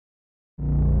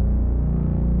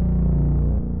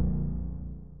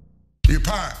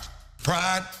pirates.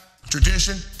 Pride,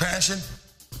 tradition, passion.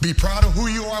 Be proud of who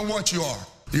you are and what you are.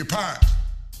 You're pirates.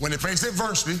 When they face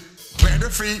adversity, plant their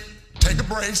feet, take a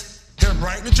brace, hit them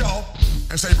right in the jaw,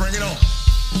 and say, bring it on.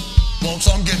 Want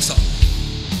some, get some.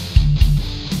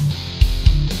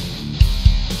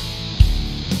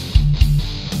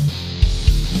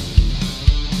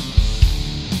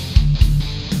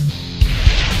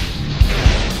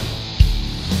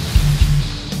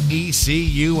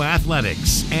 ECU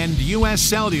Athletics and U.S.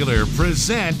 Cellular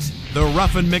present the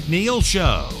Ruffin McNeill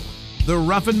Show. The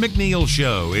Ruffin McNeill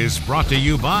Show is brought to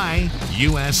you by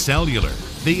U.S. Cellular,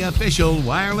 the official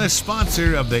wireless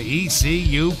sponsor of the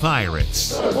ECU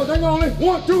Pirates. One thing only,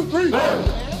 1, 2, 3.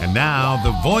 And now,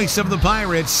 the voice of the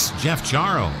Pirates, Jeff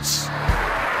Charles.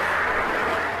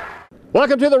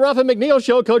 Welcome to the Ruffin McNeill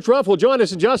Show. Coach Ruff will join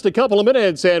us in just a couple of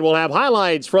minutes, and we'll have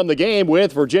highlights from the game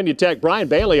with Virginia Tech. Brian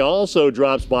Bailey also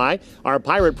drops by. Our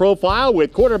Pirate profile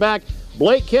with quarterback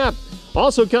Blake Kemp.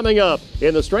 Also coming up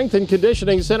in the Strength and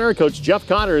Conditioning Center, Coach Jeff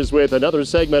Connors with another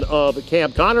segment of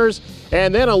Camp Connors.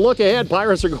 And then a look ahead,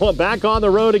 Pirates are going back on the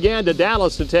road again to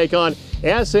Dallas to take on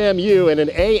SMU in an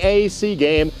AAC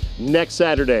game next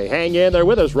Saturday. Hang in there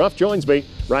with us. Ruff joins me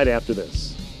right after this.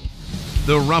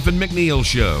 The Ruffin McNeill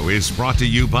Show is brought to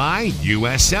you by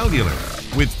U.S. Cellular.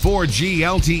 With 4G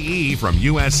LTE from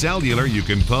U.S. Cellular, you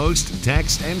can post,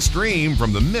 text, and stream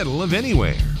from the middle of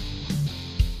anywhere.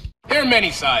 There are many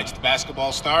sides to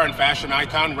basketball star and fashion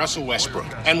icon Russell Westbrook.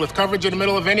 And with coverage in the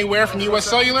middle of anywhere from U.S.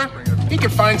 Cellular, he can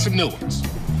find some new ones.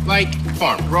 Like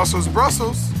farmer. Russell's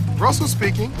Brussels. Russell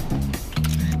speaking.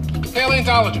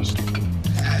 Paleontologist.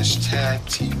 Hashtag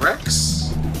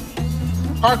T-Rex.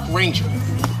 Park ranger.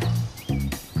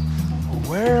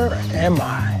 Where am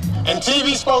I? And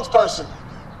TV spokesperson.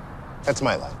 That's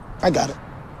my life. I got it.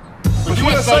 With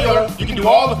U.S. Cellular, you can do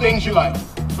all the things you like.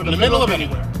 From the middle of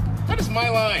anywhere. That is my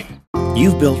line.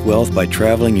 You've built wealth by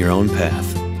traveling your own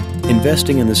path,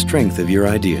 investing in the strength of your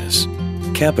ideas,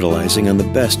 capitalizing on the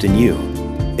best in you.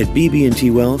 At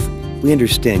BB&T Wealth, we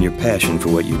understand your passion for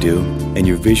what you do and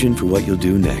your vision for what you'll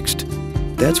do next.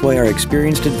 That's why our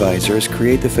experienced advisors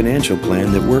create the financial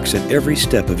plan that works at every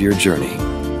step of your journey,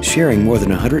 sharing more than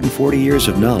 140 years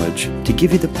of knowledge to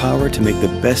give you the power to make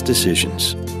the best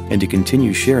decisions and to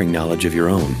continue sharing knowledge of your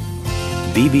own.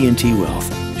 BB&T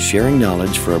Wealth, sharing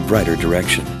knowledge for a brighter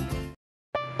direction.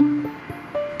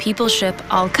 People ship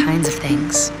all kinds of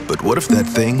things. But what if that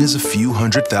thing is a few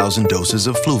 100,000 doses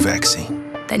of flu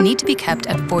vaccine that need to be kept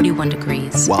at 41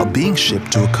 degrees while being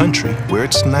shipped to a country where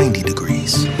it's 90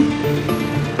 degrees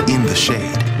in the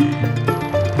shade?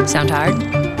 Sound hard?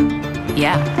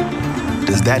 Yeah.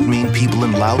 Does that mean people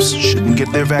in Laos shouldn't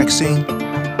get their vaccine?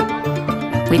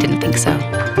 We didn't think so.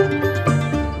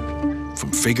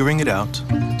 From figuring it out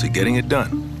to getting it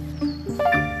done,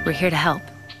 we're here to help.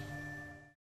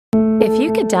 If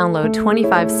you could download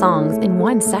 25 songs in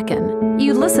 1 second,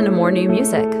 you'd listen to more new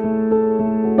music.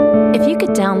 If you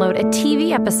could download a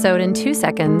TV episode in 2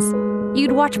 seconds,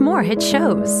 you'd watch more hit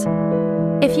shows.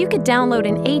 If you could download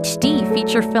an HD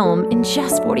feature film in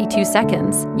just 42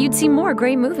 seconds, you'd see more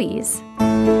great movies.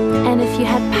 And if you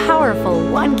had powerful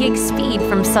 1 gig speed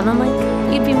from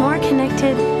Suddenlink, you'd be more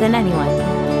connected than anyone.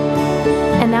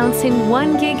 Announcing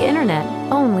 1 gig internet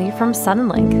only from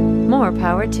Suddenlink. More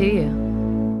power to you.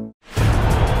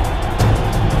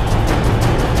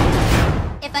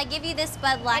 If I give you this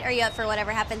Bud Light, are you up for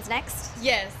whatever happens next?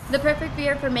 Yes. The perfect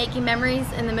beer for making memories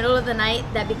in the middle of the night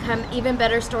that become even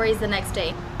better stories the next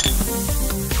day.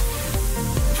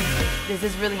 This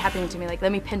is really happening to me. Like,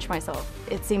 let me pinch myself.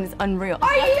 It seems unreal.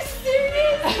 Are you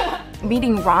serious?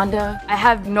 Meeting Rhonda, I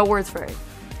have no words for it.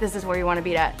 This is where you want to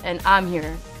be at, and I'm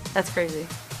here. That's crazy.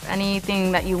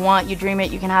 Anything that you want, you dream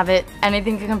it, you can have it.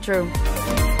 Anything can come true.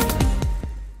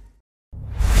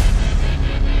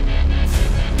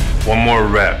 One more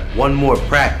rep. One more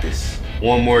practice.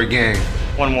 One more game.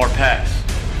 One more pass.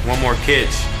 One more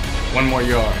catch. One more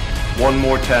yard. One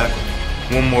more tackle.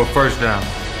 One more first down.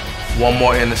 One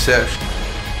more interception.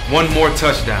 One more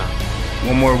touchdown.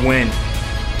 One more win.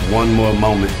 One more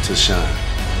moment to shine.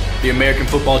 The American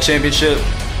Football Championship,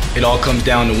 it all comes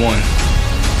down to one.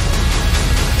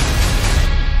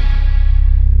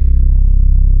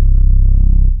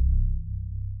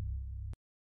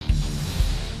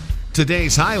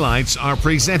 Today's highlights are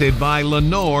presented by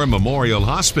Lenore Memorial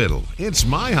Hospital. It's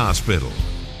my hospital.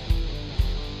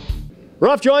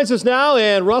 Ruff joins us now,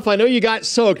 and Ruff, I know you got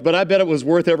soaked, but I bet it was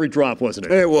worth every drop, wasn't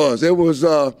it? It was. It was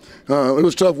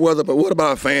tough weather, but what about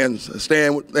our fans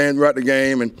staying right the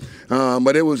game?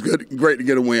 But it was good, great to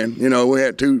get a win. You know, we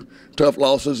had two tough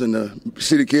losses and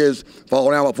see the kids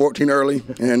fall down by 14 early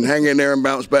and hang in there and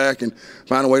bounce back and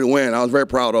find a way to win. I was very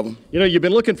proud of them. You know, you've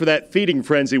been looking for that feeding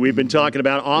frenzy we've been talking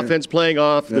about, offense playing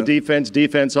off the defense,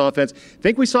 offense. I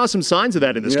think we saw some signs of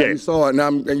that in this game. Yeah, you saw it,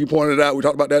 and you pointed it out. We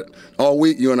talked about that all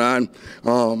week, you and I. And,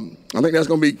 I think that's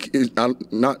going to be – I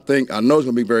know it's going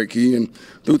to be very key. And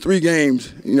through 3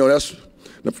 games, you know, that's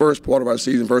the first part of our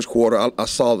season, first quarter, I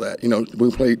saw that. You know,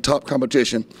 we played top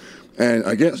competition, and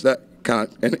against that kind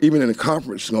of – and even in the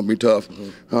conference, it's going to be tough.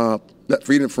 That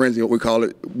feeding frenzy, what we call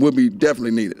it, will be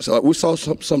definitely needed. So we saw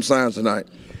some signs tonight.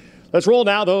 Let's roll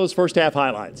now those first-half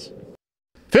highlights.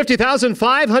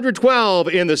 50,512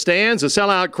 in the stands, a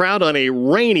sellout crowd on a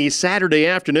rainy Saturday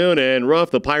afternoon, and Ruff,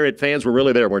 the Pirate fans were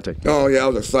really there, weren't they? Oh, yeah, I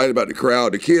was excited about the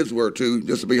crowd. The kids were, too,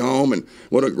 just to be home, and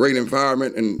what a great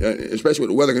environment, and especially with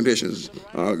the weather conditions.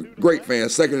 Great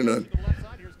fans, second in the...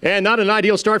 And not an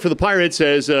ideal start for the Pirates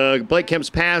as Blake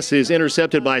Kemp's pass is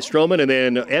intercepted by Stroman, and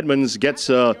then Edmonds gets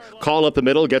a call up the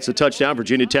middle, gets a touchdown.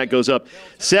 Virginia Tech goes up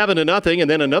 7-0, and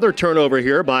then another turnover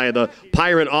here by the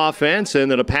Pirate offense,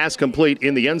 and then a pass complete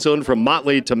in the end zone from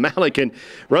Motley to Malik. And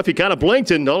Ruffy kind of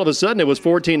blinked, and all of a sudden it was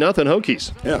 14-0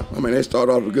 Hokies. Yeah, I mean, they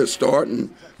started off a good start,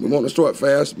 and we wanted to start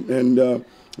fast, and it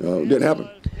didn't happen.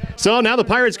 So now the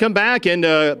Pirates come back, and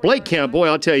Blake Kemp, boy,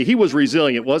 I'll tell you, he was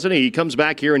resilient, wasn't he? He comes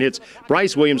back here and hits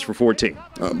Bryce Williams for 14.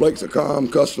 Blake's a calm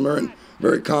customer and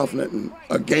very confident, and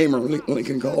a gamer,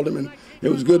 Lincoln called him, and it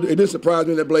was good. It did surprise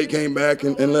me that Blake came back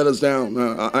and let us down.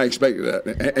 I expected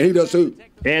that, and he does too.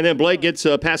 And then Blake gets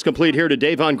a pass complete here to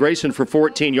Davon Grayson for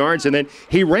 14 yards, and then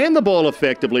he ran the ball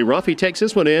effectively. Ruff, he takes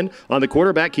this one in on the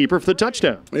quarterback keeper for the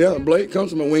touchdown. Yeah, Blake comes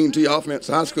from a wing T offense,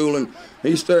 high school, and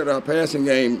he started our passing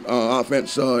game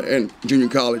offense in junior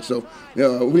college. So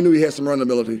we knew he had some run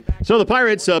ability. So the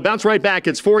Pirates bounce right back.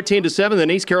 It's 14-7. Then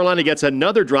East Carolina gets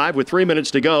another drive with 3 minutes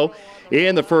to go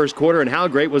in the first quarter. And how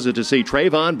great was it to see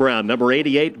Trayvon Brown, number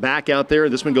 88, back out there.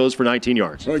 This one goes for 19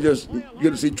 yards. Well, just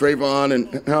good to see Trayvon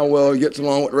and how well he gets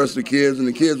along with the rest of the kids, and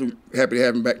the kids were happy to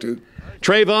have him back too.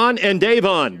 Trayvon and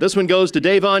Davon. This one goes to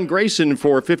Davon Grayson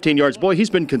for 15 yards. Boy, he's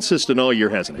been consistent all year,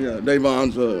 hasn't he? Yeah,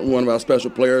 Davon's one of our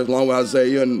special players, along with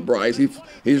Isaiah and Bryce.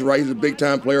 He's right. He's a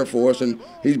big-time player for us, and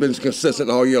he's been consistent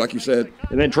all year, like you said.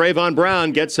 And then Trayvon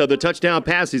Brown gets the touchdown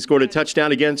pass. He scored a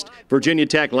touchdown against Virginia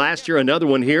Tech last year, another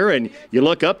one here. And you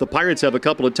look up, the Pirates have a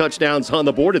couple of touchdowns on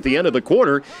the board at the end of the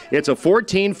quarter. It's a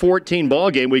 14-14 ball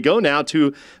game. We go now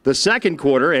to the second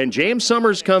quarter, and James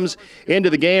Summers comes into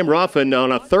the game rough, and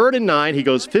on a 3rd and 9, he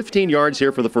goes 15 yards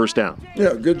here for the first down.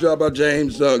 Yeah, good job by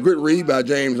James. Good read by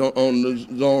James on the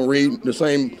zone read, the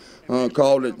same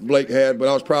call that Blake had, but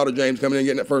I was proud of James coming in and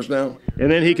getting that first down. And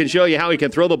then he can show you how he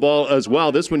can throw the ball as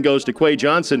well. This one goes to Quay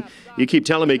Johnson. You keep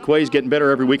telling me Quay's getting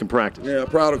better every week in practice. Yeah,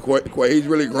 proud of Quay. He's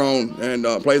really grown and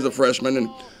plays a freshman,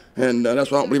 and that's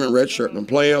why I don't believe in redshirt and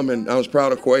play him, and I was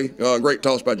proud of Quay. Great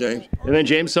toss by James. And then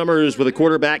James Summers with a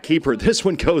quarterback keeper. This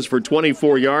one goes for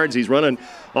 24 yards. He's running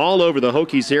all over the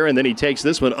Hokies here, and then he takes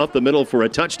this one up the middle for a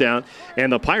touchdown,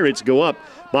 and the Pirates go up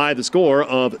by the score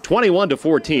of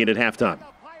 21-14 at halftime.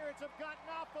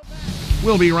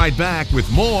 We'll be right back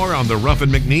with more on the Ruffin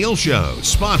McNeill Show,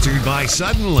 sponsored by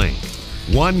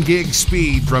Suddenlink. 1 gig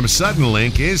speed from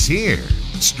Suddenlink is here.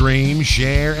 Stream,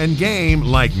 share, and game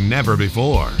like never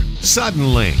before.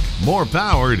 Suddenlink, more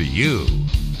power to you.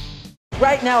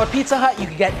 Right now at Pizza Hut, you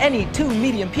can get any 2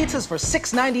 medium pizzas for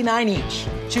 $6.99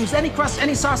 each. Choose any crust,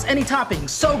 any sauce, any toppings.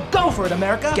 So go for it,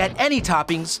 America! Get any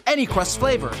toppings, any crust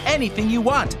flavor, anything you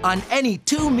want on any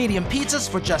 2 medium pizzas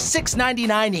for just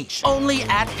 $6.99 each. Only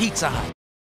at Pizza Hut.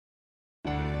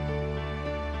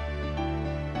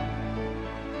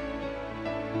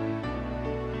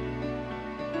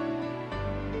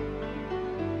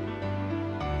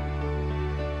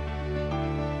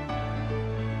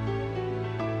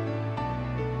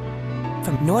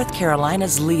 From North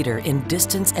Carolina's leader in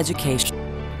distance education,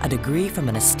 a degree from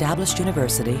an established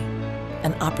university,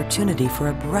 an opportunity for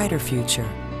a brighter future,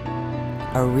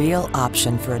 a real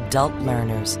option for adult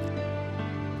learners.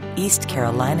 East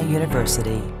Carolina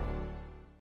University.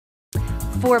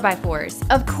 4x4s.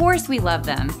 Of course we love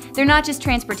them. They're not just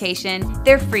transportation,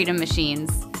 they're freedom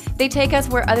machines. They take us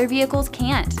where other vehicles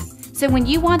can't. So when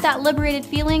you want that liberated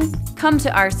feeling, come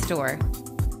to our store.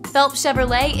 Phelps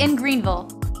Chevrolet in Greenville.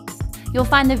 You'll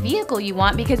find the vehicle you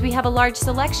want because we have a large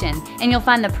selection, and you'll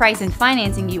find the price and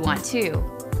financing you want too.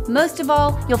 Most of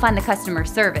all, you'll find the customer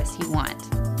service you want.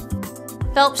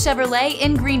 Phelps Chevrolet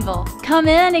in Greenville. Come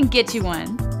in and get you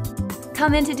one.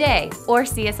 Come in today or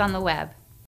see us on the web.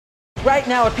 Right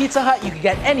now at Pizza Hut, you can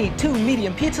get any 2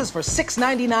 medium pizzas for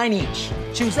 $6.99 each.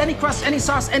 Choose any crust, any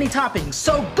sauce, any toppings.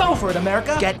 So go for it,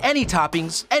 America. Get any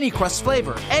toppings, any crust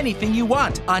flavor, anything you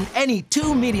want on any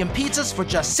 2 medium pizzas for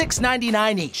just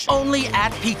 $6.99 each. Only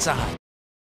at Pizza Hut.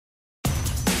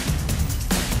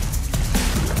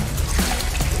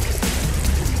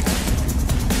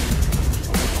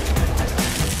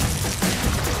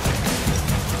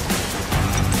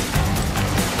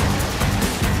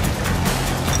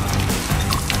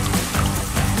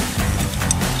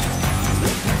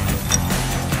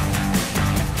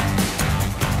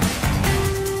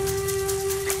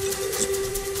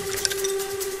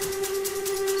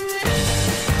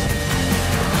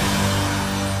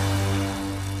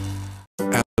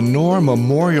 Lenore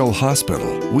Memorial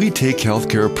Hospital, we take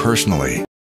healthcare personally.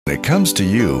 When it comes to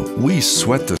you, we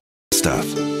sweat the stuff.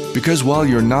 Because while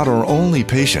you're not our only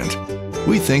patient,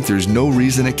 we think there's no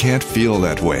reason it can't feel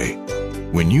that way.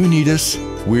 When you need us,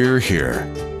 we're here.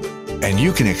 And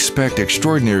you can expect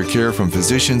extraordinary care from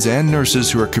physicians and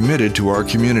nurses who are committed to our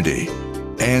community.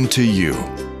 And to you.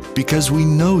 Because we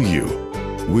know you.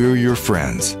 We're your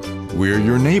friends. We're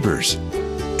your neighbors.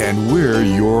 And we're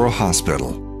your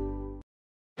hospital.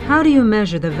 How do you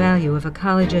measure the value of a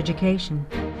college education?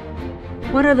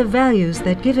 What are the values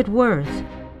that give it worth?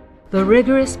 The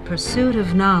rigorous pursuit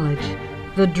of knowledge,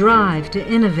 the drive to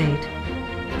innovate,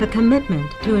 the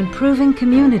commitment to improving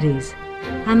communities,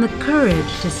 and the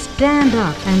courage to stand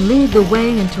up and lead the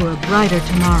way into a brighter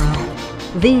tomorrow.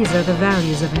 These are the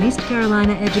values of an East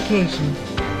Carolina education.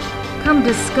 Come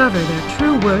discover their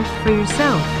true worth for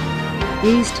yourself.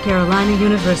 East Carolina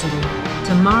University.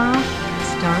 Tomorrow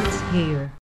starts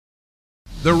here.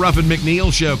 The Ruffin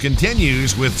McNeill Show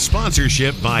continues with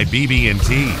sponsorship by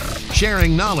BB&T,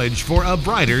 sharing knowledge for a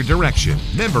brighter direction.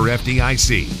 Member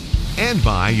FDIC, and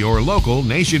by your local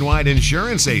nationwide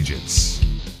insurance agents.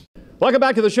 Welcome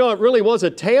back to the show. It really was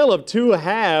a tale of two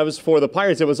halves for the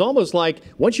Pirates. It was almost like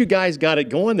once you guys got it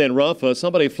going then, Ruff,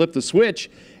 somebody flipped the switch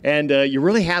and you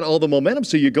really had all the momentum.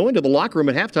 So you go into the locker room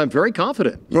at halftime very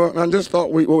confident. Well, I just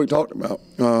thought what we talked about.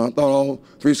 I thought all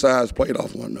three sides played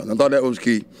off one another. I thought that was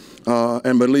key.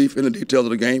 And belief in the details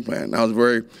of the game plan. I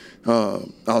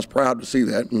was proud to see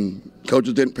that. And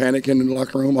coaches didn't panic in the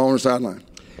locker room on the sideline.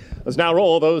 Let's now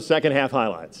roll those second half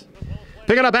highlights.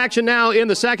 Picking up action now in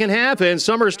the second half, and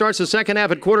Summers starts the second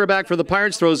half at quarterback for the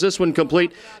Pirates, throws this one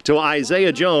complete to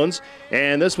Isaiah Jones,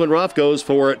 and this one, Ruff, goes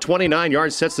for 29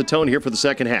 yards, sets the tone here for the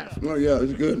second half. Oh, yeah,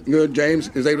 it's good. James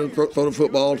is able to throw the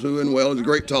football, too, and well. It's a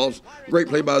great toss. Great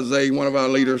play by Zay, one of our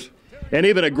leaders. And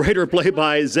even a greater play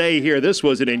by Zay here. This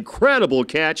was an incredible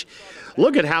catch.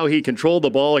 Look at how he controlled the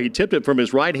ball. He tipped it from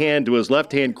his right hand to his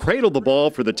left hand, cradled the ball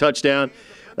for the touchdown.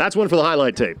 That's one for the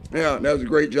highlight tape. Yeah, that was a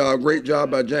great job. Great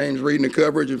job by James reading the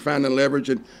coverage and finding leverage,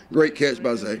 and great catch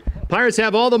by Zay. Pirates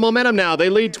have all the momentum now. They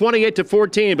lead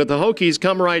 28-14, but the Hokies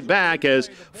come right back as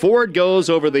Ford goes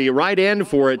over the right end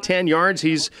for 10 yards.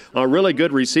 He's a really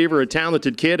good receiver, a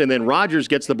talented kid, and then Rogers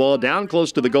gets the ball down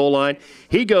close to the goal line.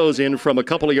 He goes in from a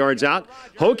couple of yards out.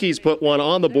 Hokies put one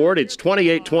on the board. It's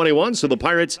 28-21, so the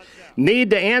Pirates need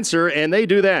to answer, and they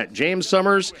do that. James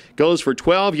Summers goes for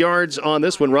 12 yards on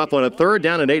this one, Ruff, on a third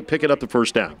down and 8, picking up the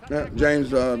first down. Yeah,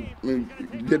 James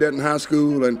did that in high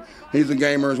school, and he's a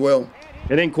gamer as well.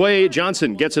 And then Quay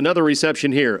Johnson gets another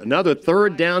reception here. Another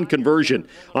third down conversion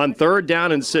on third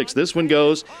down and 6. This one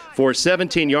goes for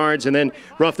 17 yards. And then,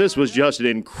 Ruff, this was just an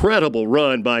incredible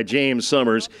run by James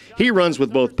Summers. He runs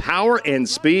with both power and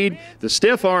speed. The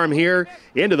stiff arm here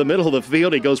into the middle of the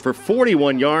field. He goes for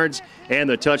 41 yards and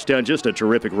the touchdown. Just a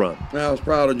terrific run. I was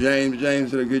proud of James.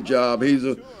 James did a good job. He's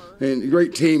a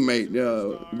great teammate,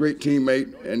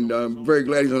 and very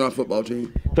glad he's on our football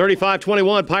team.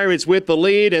 35-21, Pirates with the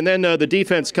lead, and then the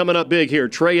defense coming up big here.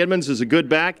 Trey Edmonds is a good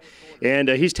back, and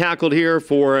he's tackled here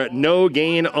for no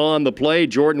gain on the play.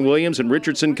 Jordan Williams and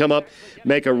Richardson come up,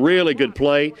 make a really good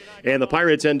play, and the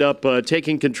Pirates end up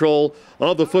taking control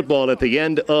of the football at the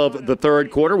end of the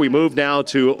third quarter. We move now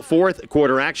to fourth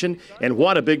quarter action, and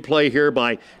what a big play here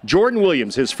by Jordan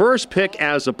Williams, his first pick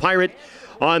as a Pirate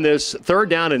on this third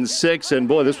down and 6, and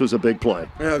boy, this was a big play.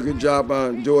 Yeah, good job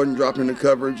by Jordan dropping the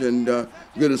coverage, and good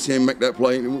to see him make that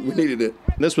play. We needed it.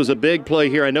 This was a big play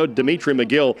here. I know Dimitri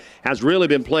McGill has really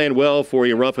been playing well for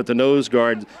you, Ruff, at the nose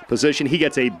guard position. He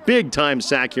gets a big-time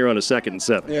sack here on a 2nd and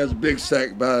 7. Yeah, it's a big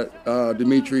sack by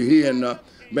Dimitri. He and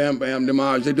Bam Bam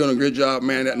Demage, they're doing a good job,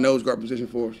 man, that nose guard position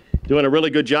for us. Doing a really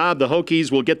good job. The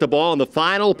Hokies will get the ball in the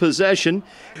final possession.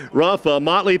 Ruff,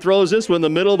 Motley throws this one in the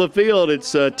middle of the field.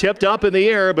 It's tipped up in the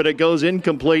air, but it goes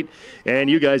incomplete, and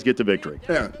you guys get the victory.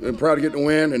 Yeah, I'm proud to get the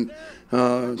win, and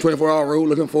 24-hour rule,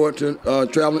 looking forward to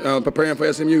preparing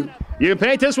for SMU. You can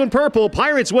paint this one purple.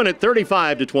 Pirates win it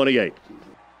 35-28.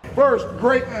 First,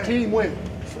 great team win.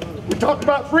 We talked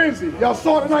about frenzy. Y'all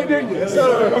saw it tonight, didn't you? Yes,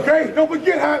 sir. Okay? Don't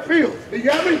forget how it feels. You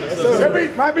got me? Yes, sir.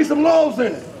 There might be some lows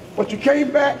in it, but you came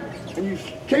back and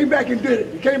did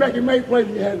it. You came back and made plays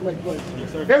when you had to make plays.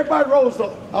 Yes, sir. Everybody rose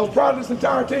up. I was proud of this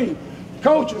entire team.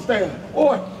 Coach and staff.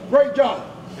 Boy, great job.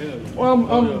 Yeah.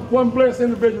 Well, I'm one blessed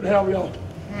individual to have y'all.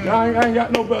 I ain't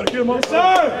got no better. Give them up. Yes,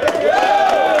 sir.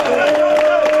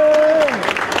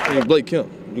 Blake Kemp.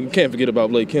 You can't forget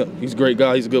about Blake Kemp. He's a great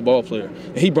guy. He's a good ball player.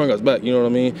 And he brought us back, you know what I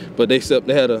mean? But they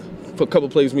had a couple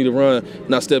plays for me to run,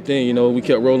 and I stepped in, you know, we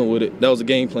kept rolling with it. That was a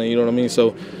game plan, you know what I mean?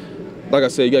 So, like I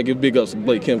said, you got to give big ups to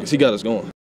Blake Kemp because he got us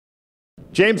going.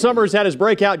 James Summers had his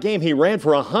breakout game. He ran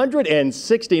for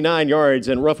 169 yards.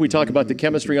 And, Ruff, we talk about the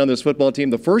chemistry on this football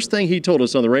team. The first thing he told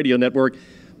us on the radio network,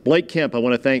 Blake Kemp, I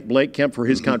want to thank Blake Kemp for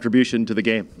his contribution to the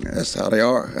game. That's how they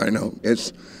are. I know.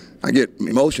 I get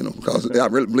emotional because I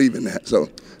really believe in that. So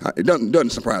it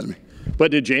doesn't surprise me. But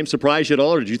did James surprise you at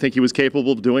all, or did you think he was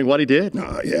capable of doing what he did?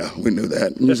 No, yeah, we knew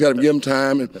that. You just got to give him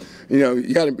time, and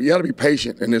you got to be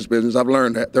patient in this business. I've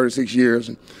learned that 36 years,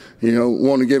 and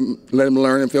want to let him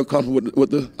learn and feel comfortable with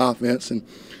the offense.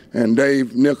 And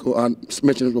Dave Nickel, I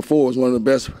mentioned it before, is one of the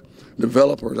best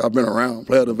developers I've been around,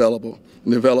 development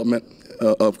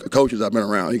of coaches I've been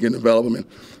around. He can develop them, and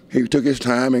he took his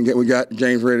time, and we got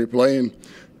James ready to play,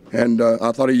 and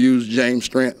I thought he used James'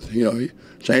 strength.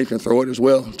 James can throw it as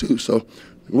well, too. So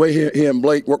the way he and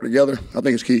Blake work together, I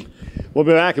think is key. We'll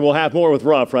be back, and we'll have more with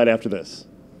Ruff right after this.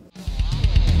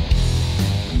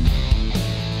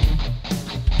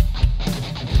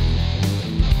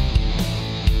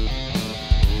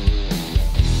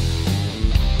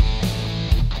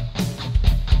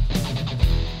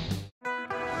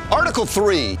 Article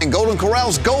 3 in Golden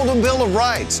Corral's Golden Bill of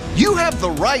Rights. You have the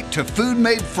right to food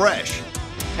made fresh.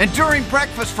 And during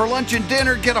breakfast, for lunch, and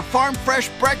dinner, get a farm fresh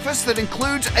breakfast that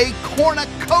includes a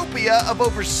cornucopia of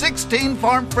over 16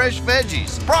 farm fresh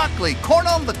veggies, broccoli, corn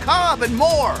on the cob, and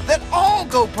more that all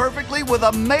go perfectly with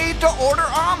a made-to-order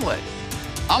omelet.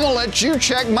 I'm gonna let you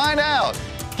check mine out.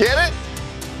 Get it?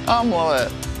 Omelet.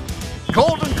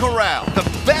 Golden Corral, the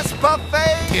best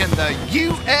buffet in the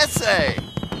USA.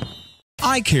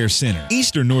 Eye Care Center.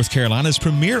 Eastern North Carolina's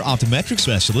premier optometric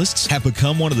specialists have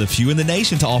become one of the few in the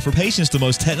nation to offer patients the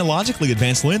most technologically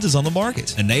advanced lenses on the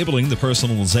market, enabling the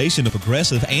personalization of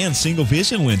progressive and single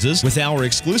vision lenses with our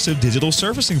exclusive digital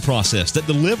surfacing process that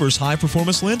delivers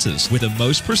high-performance lenses with the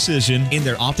most precision in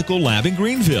their optical lab in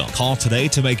Greenville. Call today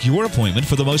to make your appointment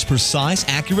for the most precise,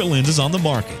 accurate lenses on the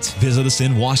market. Visit us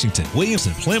in Washington,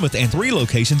 Williamson, Plymouth, and 3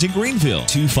 locations in Greenville.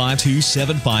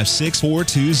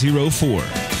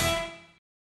 252-756-4204.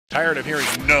 Tired of hearing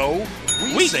no?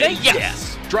 We say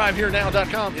yes.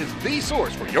 DriveHereNow.com is the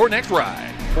source for your next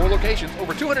ride. 4 locations,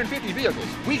 over 250 vehicles.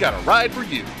 We got a ride for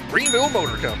you. Greenville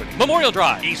Motor Company, Memorial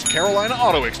Drive, East Carolina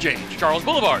Auto Exchange, Charles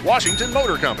Boulevard, Washington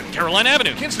Motor Company, Caroline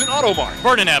Avenue, Kinston Auto Mart,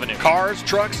 Vernon Avenue. Cars,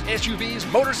 trucks,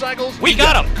 SUVs, motorcycles. We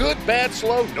got them. Good, bad,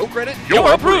 slow, no credit.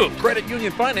 You're approved. Credit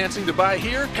union financing to buy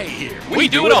here, pay here. We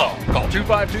do it all. Call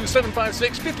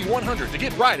 252-756-5100 to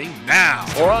get riding now,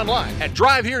 or online at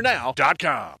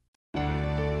DriveHereNow.com.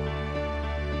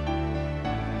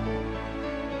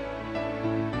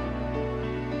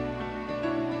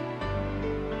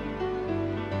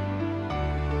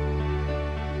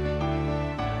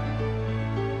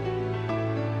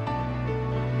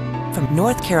 From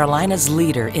North Carolina's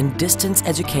leader in distance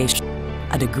education,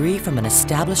 a degree from an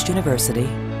established university,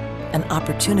 an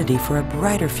opportunity for a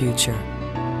brighter future,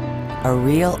 a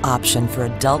real option for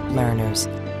adult learners.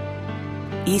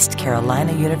 East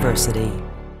Carolina University.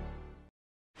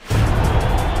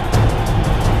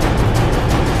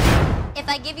 If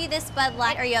I give you this Bud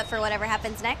Light, are you up for whatever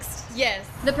happens next? Yes.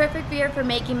 The perfect beer for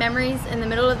making memories in the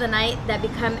middle of the night that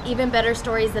become even better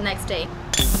stories the next day.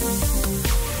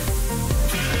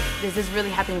 This is really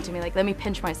happening to me. Like, let me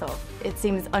pinch myself. It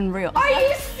seems unreal. Are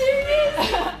you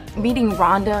serious? Meeting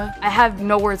Rhonda, I have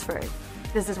no words for it.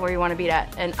 This is where you want to be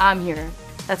at, and I'm here.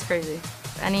 That's crazy.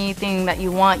 Anything that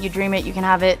you want, you dream it, you can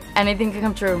have it. Anything can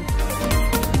come true.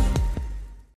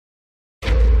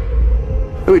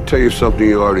 Let me tell you something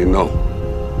you already know.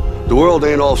 The world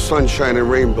ain't all sunshine and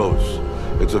rainbows.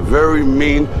 It's a very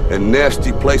mean and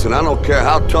nasty place, and I don't care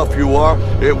how tough you are,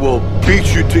 it will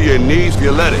beat you to your knees if you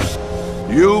let it.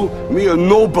 You, me, or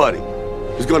nobody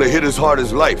is gonna hit as hard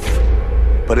as life.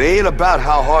 But it ain't about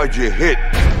how hard you hit.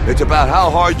 It's about how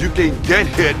hard you can get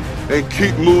hit and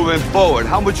keep moving forward.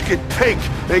 How much you can take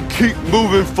and keep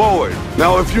moving forward.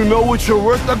 Now, if you know what you're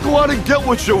worth, now go out and get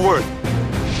what you're worth.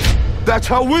 That's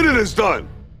how winning is done.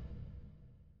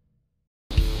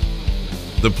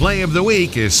 The play of the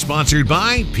week is sponsored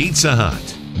by Pizza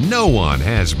Hut. No one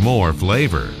has more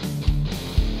flavor.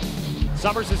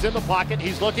 Summers is in the pocket.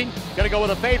 He's looking. Going to go with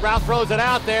a fade route. Throws it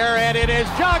out there, and it is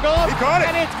juggled. He caught it.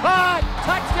 And it's caught.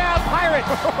 Touchdown, Pirates.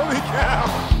 Holy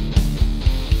cow.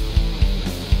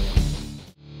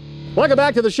 Welcome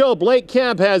back to the show. Blake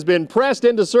Kemp has been pressed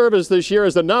into service this year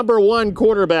as the #1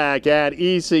 quarterback at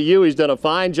ECU. He's done a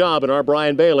fine job, and our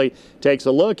Brian Bailey takes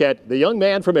a look at the young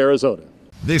man from Arizona.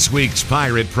 This week's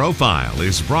Pirate Profile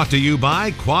is brought to you by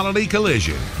Quality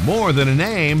Collision. More than a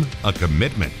name, a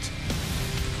commitment.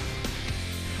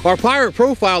 Our Pirate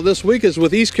Profile this week is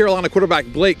with East Carolina quarterback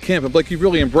Blake Kemp. And Blake, you've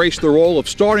really embraced the role of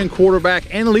starting quarterback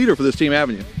and leader for this team,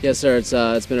 haven't you? Yes, sir. It's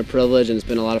been a privilege and it's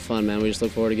been a lot of fun, man. We just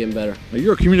look forward to getting better. Now,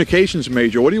 you're a communications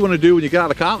major. What do you want to do when you get out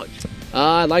of college?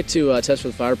 I'd like to test for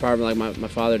the fire department like my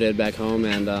father did back home,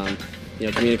 and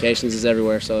communications is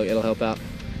everywhere, so it'll help out.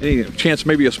 Any chance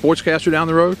maybe a sportscaster down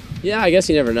the road? Yeah, I guess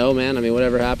you never know, man. I mean,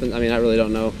 whatever happens. I mean, I really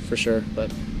don't know for sure,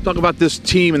 but. Talk about this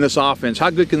team and this offense. How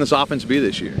good can this offense be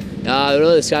this year?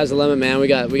 Really, the sky's the limit, man. We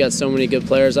got so many good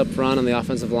players up front on the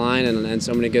offensive line, and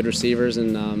so many good receivers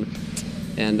and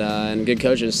good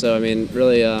coaches. So I mean,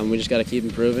 really, we just got to keep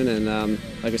improving. And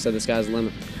like I said, the sky's the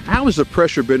limit. How has the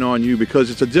pressure been on you?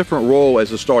 Because it's a different role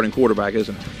as a starting quarterback,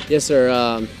 isn't it? Yes,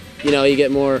 sir. You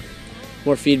get more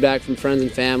feedback from friends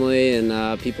and family,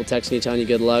 and people texting you, telling you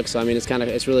good luck. So I mean,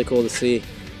 it's really cool to see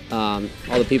all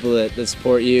the people that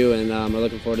support you, and are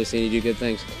looking forward to seeing you do good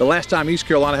things. The last time East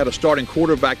Carolina had a starting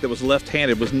quarterback that was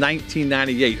left-handed was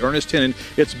 1998. Ernest Tennant.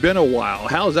 It's been a while.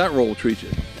 How does that role treat you?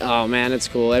 Oh man, it's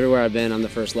cool. Everywhere I've been, I'm the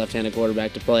first left-handed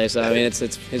quarterback to play. So I mean,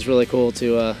 it's really cool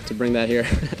to bring that here.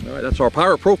 All right, that's our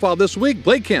Pirate Profile this week.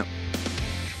 Blake Kemp.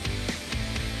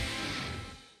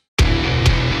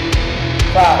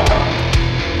 5,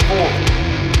 4,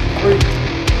 3,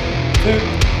 2,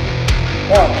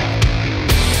 1.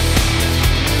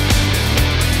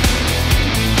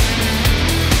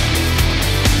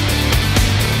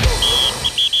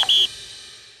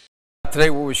 Today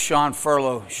we're with Sean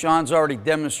Furlow. Sean's already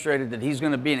demonstrated that he's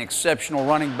going to be an exceptional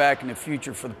running back in the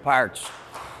future for the Pirates.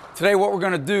 Today what we're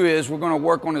going to do is we're going to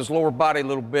work on his lower body a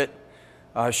little bit.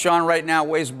 Sean right now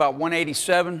weighs about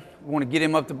 187. We want to get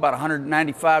him up to about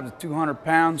 195 to 200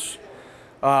 pounds.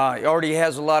 He already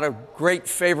has a lot of great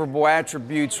favorable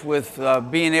attributes with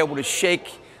being able to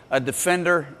shake a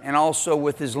defender and also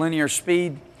with his linear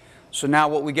speed. So now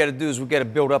what we got to do is we got to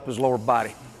build up his lower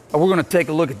body. We're going to take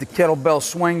a look at the kettlebell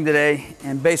swing today,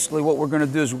 and basically what we're going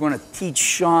to do is we're going to teach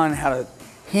Sean how to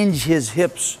hinge his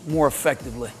hips more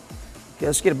effectively. Okay,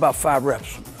 let's get about 5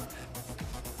 reps.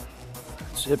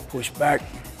 That's it, push back.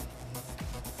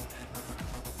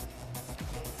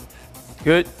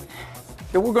 Good.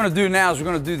 What we're going to do now is we're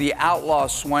going to do the outlaw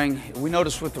swing. We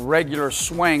noticed with the regular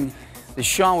swing that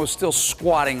Sean was still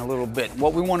squatting a little bit.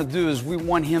 What we want to do is we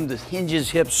want him to hinge his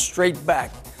hips straight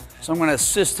back. So I'm going to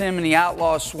assist him in the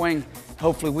outlaw swing.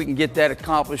 Hopefully we can get that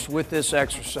accomplished with this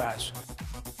exercise.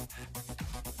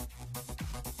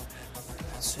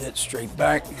 That's it, straight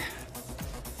back.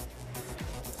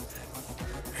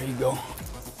 There you go.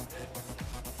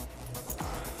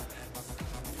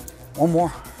 One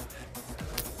more.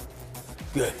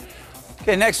 Good.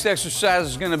 Okay, next exercise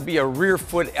is going to be a rear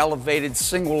foot elevated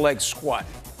single leg squat.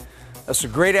 That's a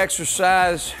great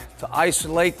exercise to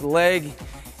isolate the leg.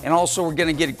 And also we're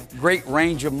going to get a great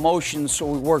range of motion so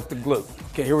we work the glute.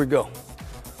 Okay, here we go.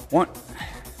 1,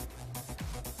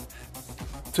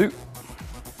 2,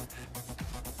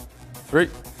 3.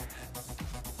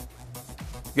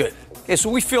 Good. Okay, so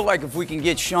we feel like if we can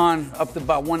get Sean up to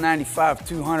about 195,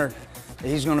 200, that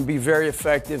he's going to be very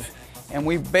effective. And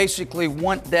we basically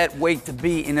want that weight to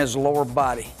be in his lower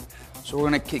body. So we're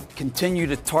going to continue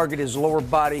to target his lower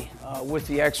body with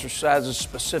the exercises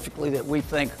specifically that we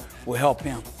think will help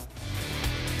him.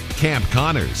 Camp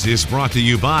Connors is brought to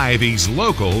you by these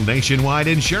local nationwide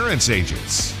insurance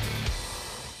agents.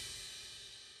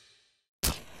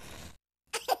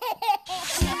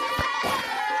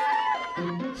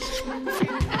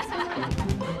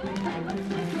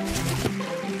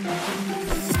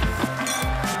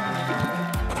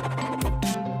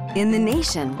 In the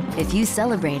nation, if you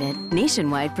celebrate it,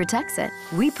 Nationwide protects it.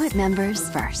 We put members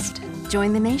first.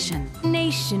 Join the nation.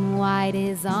 Nationwide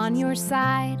is on your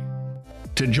side.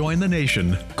 To join the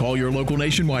nation, call your local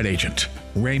Nationwide agent,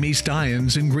 Ramey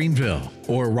Stiens in Greenville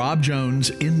or Rob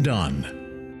Jones in Dunn.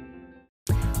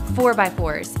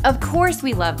 4x4s. Of course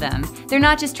we love them. They're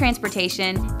not just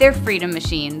transportation, they're freedom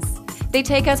machines. They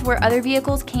take us where other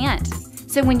vehicles can't.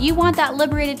 So when you want that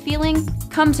liberated feeling,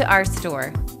 come to our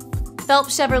store.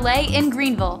 Phelps Chevrolet in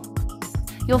Greenville.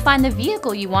 You'll find the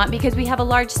vehicle you want because we have a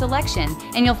large selection,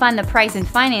 and you'll find the price and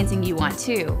financing you want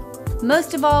too.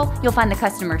 Most of all, you'll find the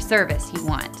customer service you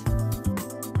want.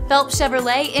 Phelps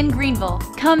Chevrolet in Greenville.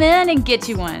 Come in and get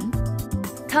you one.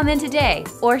 Come in today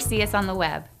or see us on the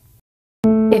web.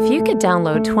 If you could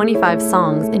download 25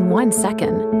 songs in 1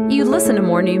 second, you'd listen to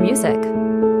more new music.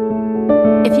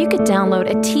 If you could download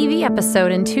a TV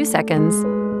episode in 2 seconds,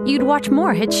 you'd watch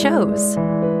more hit shows.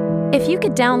 If you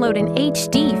could download an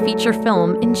HD feature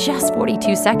film in just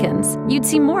 42 seconds, you'd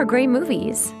see more great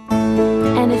movies.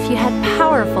 And if you had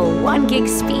powerful 1 gig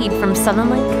speed from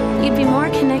Suddenlink, you'd be more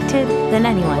connected than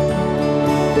anyone.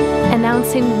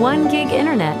 Announcing 1 gig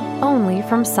internet only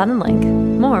from Suddenlink.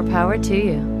 More power to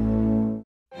you.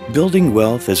 Building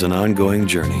wealth is an ongoing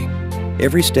journey.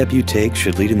 Every step you take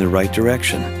should lead in the right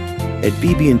direction. At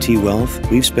BB&T Wealth,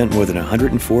 we've spent more than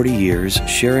 140 years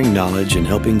sharing knowledge and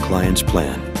helping clients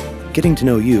plan, getting to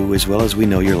know you as well as we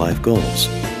know your life goals.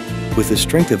 With the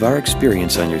strength of our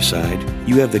experience on your side,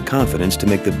 you have the confidence to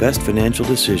make the best financial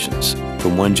decisions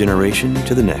from one generation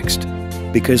to the next.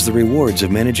 Because the rewards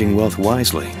of managing wealth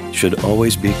wisely should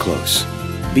always be close.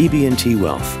 BB&T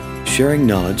Wealth, sharing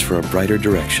knowledge for a brighter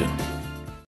direction.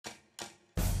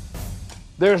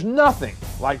 There's nothing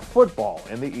like football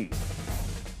in the East.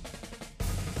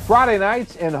 Friday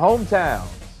nights in hometowns.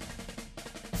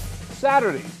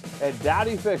 Saturdays at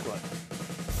Dowdy Ficklin.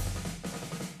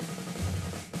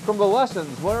 From the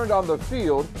lessons learned on the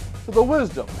field to the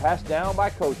wisdom passed down by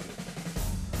coaches.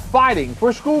 Fighting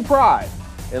for school pride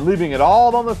and leaving it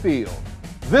all on the field.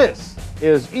 This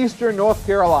is Eastern North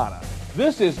Carolina.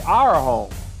 This is our home.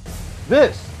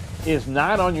 This is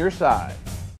 9 on your side.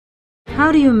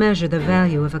 How do you measure the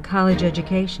value of a college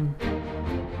education?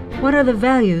 What are the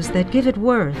values that give it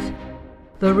worth?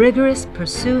 The rigorous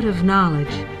pursuit of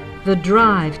knowledge, the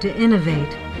drive to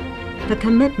innovate, the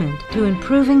commitment to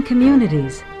improving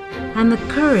communities, and the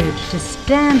courage to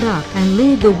stand up and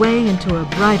lead the way into a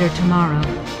brighter tomorrow.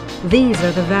 These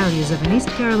are the values of an East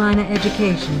Carolina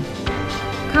education.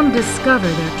 Come discover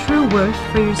their true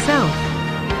worth for yourself.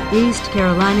 East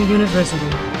Carolina University.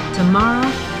 Tomorrow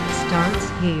starts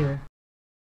here.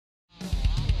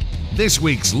 This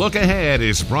week's Look Ahead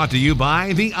is brought to you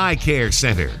by the Eye Care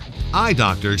Center. Eye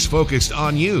doctors focused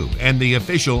on you and the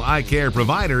official eye care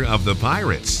provider of the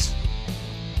Pirates.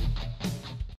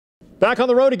 Back on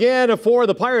the road again for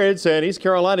the Pirates, and East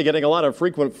Carolina getting a lot of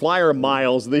frequent flyer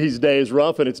miles these days,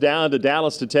 Ruff, and it's down to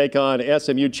Dallas to take on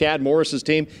SMU. Chad Morris's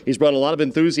team. He's brought a lot of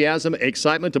enthusiasm,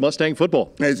 excitement to Mustang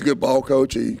football. He's a good ball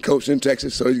coach. He coached in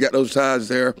Texas, so he's got those ties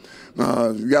there.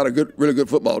 He's got a really good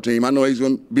football team. I know he's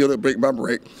going to build it brick by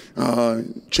brick.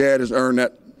 Chad has earned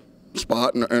that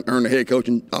spot and earned the head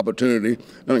coaching opportunity.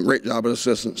 Done a great job as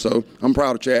assistant, so I'm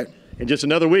proud of Chad. In just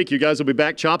another week, you guys will be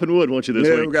back chopping wood, won't you, this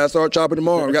week? Yeah, we got to start chopping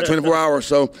tomorrow. We got 24 hours,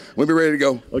 so we'll be ready to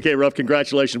go. Okay, Ruff,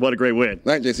 congratulations. What a great win.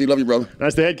 Thanks, JC. Love you, brother.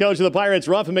 That's the head coach of the Pirates,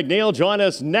 Ruffin McNeill. Join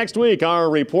us next week. Our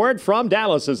report from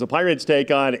Dallas as the Pirates take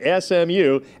on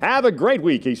SMU. Have a great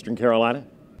week, Eastern Carolina.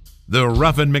 The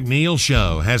Ruffin McNeill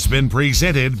Show has been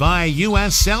presented by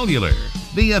U.S. Cellular,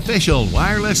 the official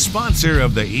wireless sponsor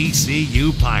of the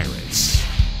ECU Pirates.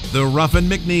 The Ruffin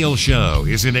McNeill Show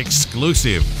is an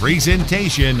exclusive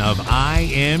presentation of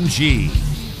IMG,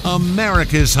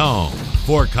 America's home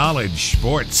for college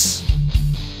sports.